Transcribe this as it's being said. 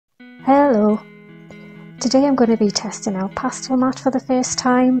Hello! Today I'm going to be testing out Pastelmat for the first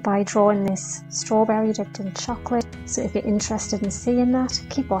time by drawing this strawberry dipped in chocolate, so if you're interested in seeing that,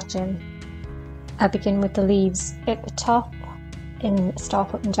 keep watching. I begin with the leaves at the top and start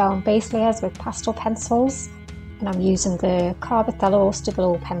putting down base layers with pastel pencils, and I'm using the Carbothello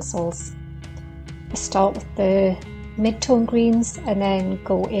Stabilo pencils. I start with the mid-tone greens and then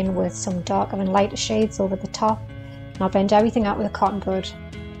go in with some darker and lighter shades over the top, and I'll blend everything out with a cotton bud.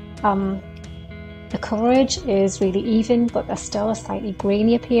 The coverage is really even, but there's still a slightly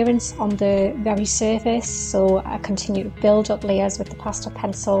grainy appearance on the very surface, so I continue to build up layers with the pastel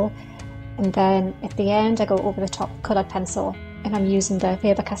pencil, and then at the end I go over the top with coloured pencil, and I'm using the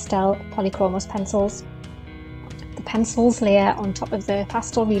Faber-Castell Polychromos pencils. The pencils layer on top of the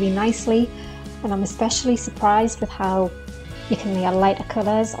pastel really nicely, and I'm especially surprised with how you can layer lighter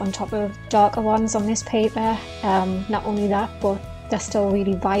colours on top of darker ones on this paper. Not only that, but they're still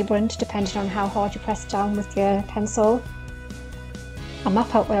really vibrant depending on how hard you press down with your pencil. I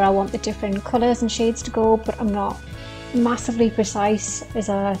map out where I want the different colours and shades to go, but I'm not massively precise, as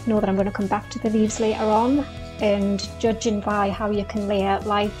I know that I'm going to come back to the leaves later on, and judging by how you can layer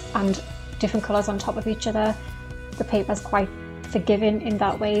lights and different colours on top of each other, the paper's quite forgiving in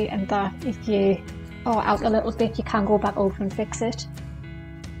that way, and that if you are out a little bit you can go back over and fix it.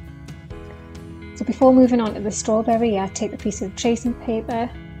 So before moving on to the strawberry, I take the piece of tracing paper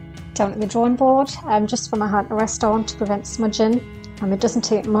down to the drawing board, just for my hand to rest on to prevent smudging. It doesn't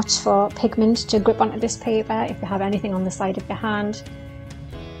take much for pigment to grip onto this paper if you have anything on the side of your hand.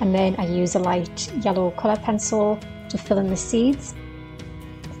 And then I use a light yellow coloured pencil to fill in the seeds.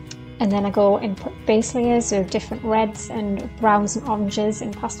 And then I go and put base layers of different reds and browns and oranges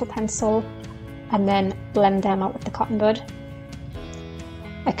in pastel pencil, and then blend them out with the cotton bud.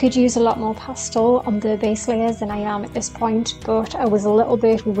 I could use a lot more pastel on the base layers than I am at this point, but I was a little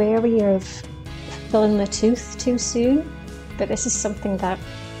bit wary of filling the tooth too soon, but this is something that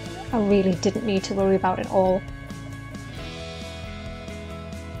I really didn't need to worry about at all.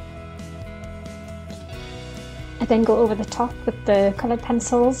 I then go over the top with the coloured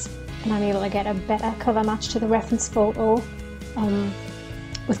pencils, and I'm able to get a better colour match to the reference photo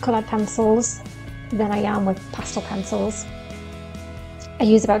with coloured pencils than I am with pastel pencils. I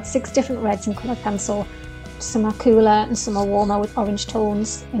use about 6 different reds in coloured pencil. Some are cooler and some are warmer with orange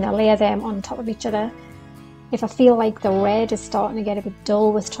tones, and I layer them on top of each other. If I feel like the red is starting to get a bit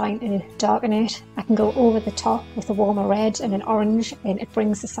dull with trying to darken it, I can go over the top with a warmer red and an orange, and it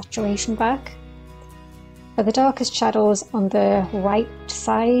brings the saturation back. For the darkest shadows on the right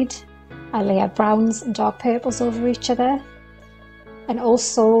side, I layer browns and dark purples over each other, and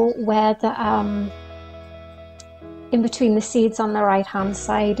also where the in between the seeds on the right hand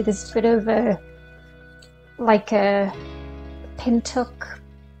side, there's a bit of a pin tuck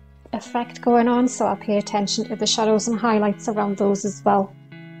effect going on, so I pay attention to the shadows and highlights around those as well.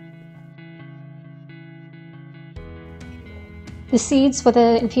 The seeds were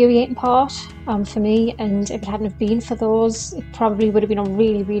the infuriating part for me, and if it hadn't have been for those, it probably would have been a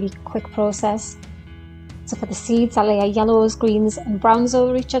really quick process. So for the seeds, I layer yellows, greens and browns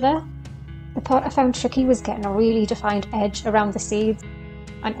over each other. The part I found tricky was getting a really defined edge around the seeds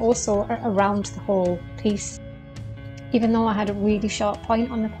and also around the whole piece. Even though I had a really sharp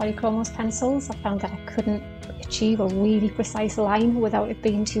point on the Polychromos pencils, I found that I couldn't achieve a really precise line without it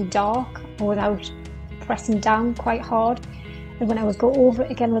being too dark or without pressing down quite hard. And when I would go over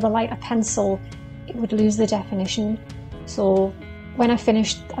it again with a lighter pencil, it would lose the definition. So when I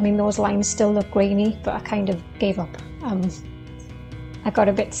finished, those lines still look grainy, but I kind of gave up. I got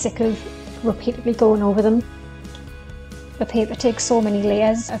a bit sick of repeatedly going over them. The paper takes so many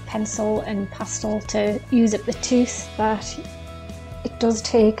layers of pencil and pastel to use up the tooth that it does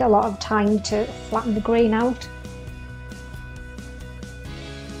take a lot of time to flatten the grain out.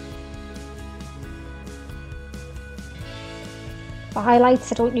 For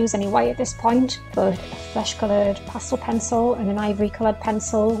highlights, I don't use any white at this point, but a flesh coloured pastel pencil and an ivory coloured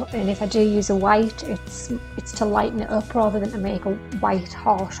pencil, and if I do use a white, it's to lighten it up rather than to make a white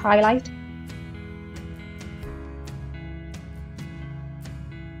harsh highlight.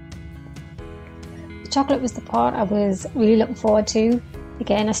 Chocolate was the part I was really looking forward to.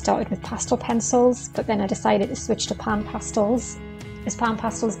 Again, I started with pastel pencils, but then I decided to switch to PanPastels, as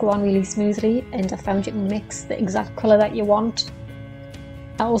PanPastels go on really smoothly, and I found you can mix the exact colour that you want.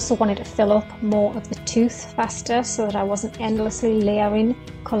 I also wanted to fill up more of the tooth faster so that I wasn't endlessly layering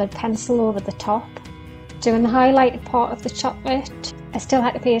coloured pencil over the top. During the highlighted part of the chocolate, I still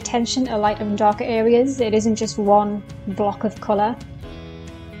had to pay attention to lighter and darker areas. It isn't just one block of colour.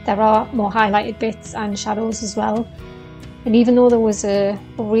 There are more highlighted bits and shadows as well, And even though there was a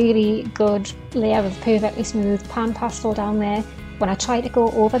really good layer of perfectly smooth pan pastel down there, when I tried to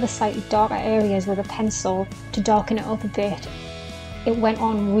go over the slightly darker areas with a pencil to darken it up a bit, it went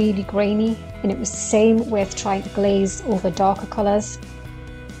on really grainy. And it was the same with trying to glaze over darker colours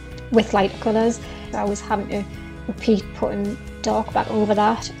with lighter colours. I was having to repeat putting dark back over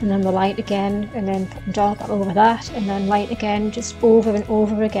that, and then the light again, and then putting dark back over that, and then light again, just over and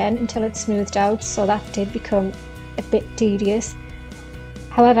over again until it smoothed out. So that did become a bit tedious.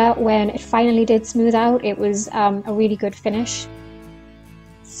 However, when it finally did smooth out, it was a really good finish.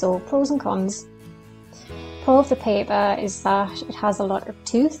 So pros and cons. Pro of the paper is that it has a lot of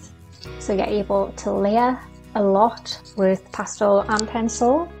tooth, so you're able to layer a lot with pastel and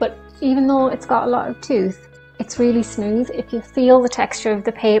pencil. But even though it's got a lot of tooth, it's really smooth. If you feel the texture of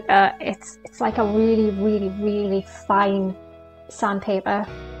the paper, it's like a really fine sandpaper.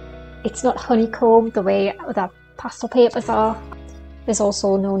 It's not honeycombed the way that pastel papers are. There's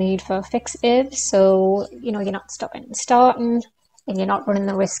also no need for fixative, so you know, you're not stopping and starting, and you're not running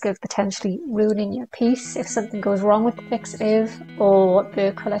the risk of potentially ruining your piece if something goes wrong with the fixative or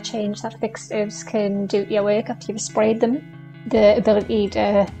the colour change that fixatives can do to your work after you've sprayed them. The ability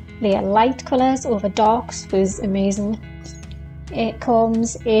to layer light colours over darks was amazing. It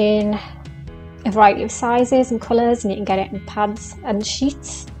comes in a variety of sizes and colours, and you can get it in pads and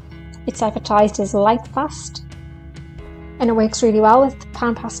sheets. It's advertised as light fast, and it works really well with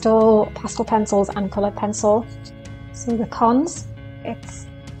PanPastel, pastel pencils and coloured pencil. So the cons: it's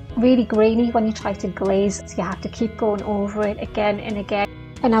really grainy when you try to glaze, so you have to keep going over it again and again.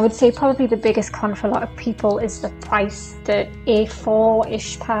 And I would say probably the biggest con for a lot of people is the price. The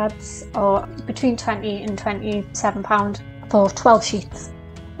A4-ish pads are between £20 and £27 for 12 sheets.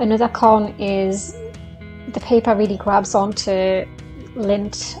 Another con is the paper really grabs onto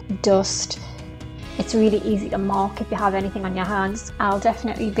lint, dust. It's really easy to mark if you have anything on your hands. I'll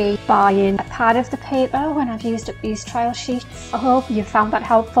definitely be buying a pad of the paper when I've used up these trial sheets. I hope you found that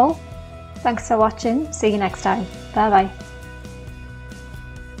helpful. Thanks for watching. See you next time. Bye bye.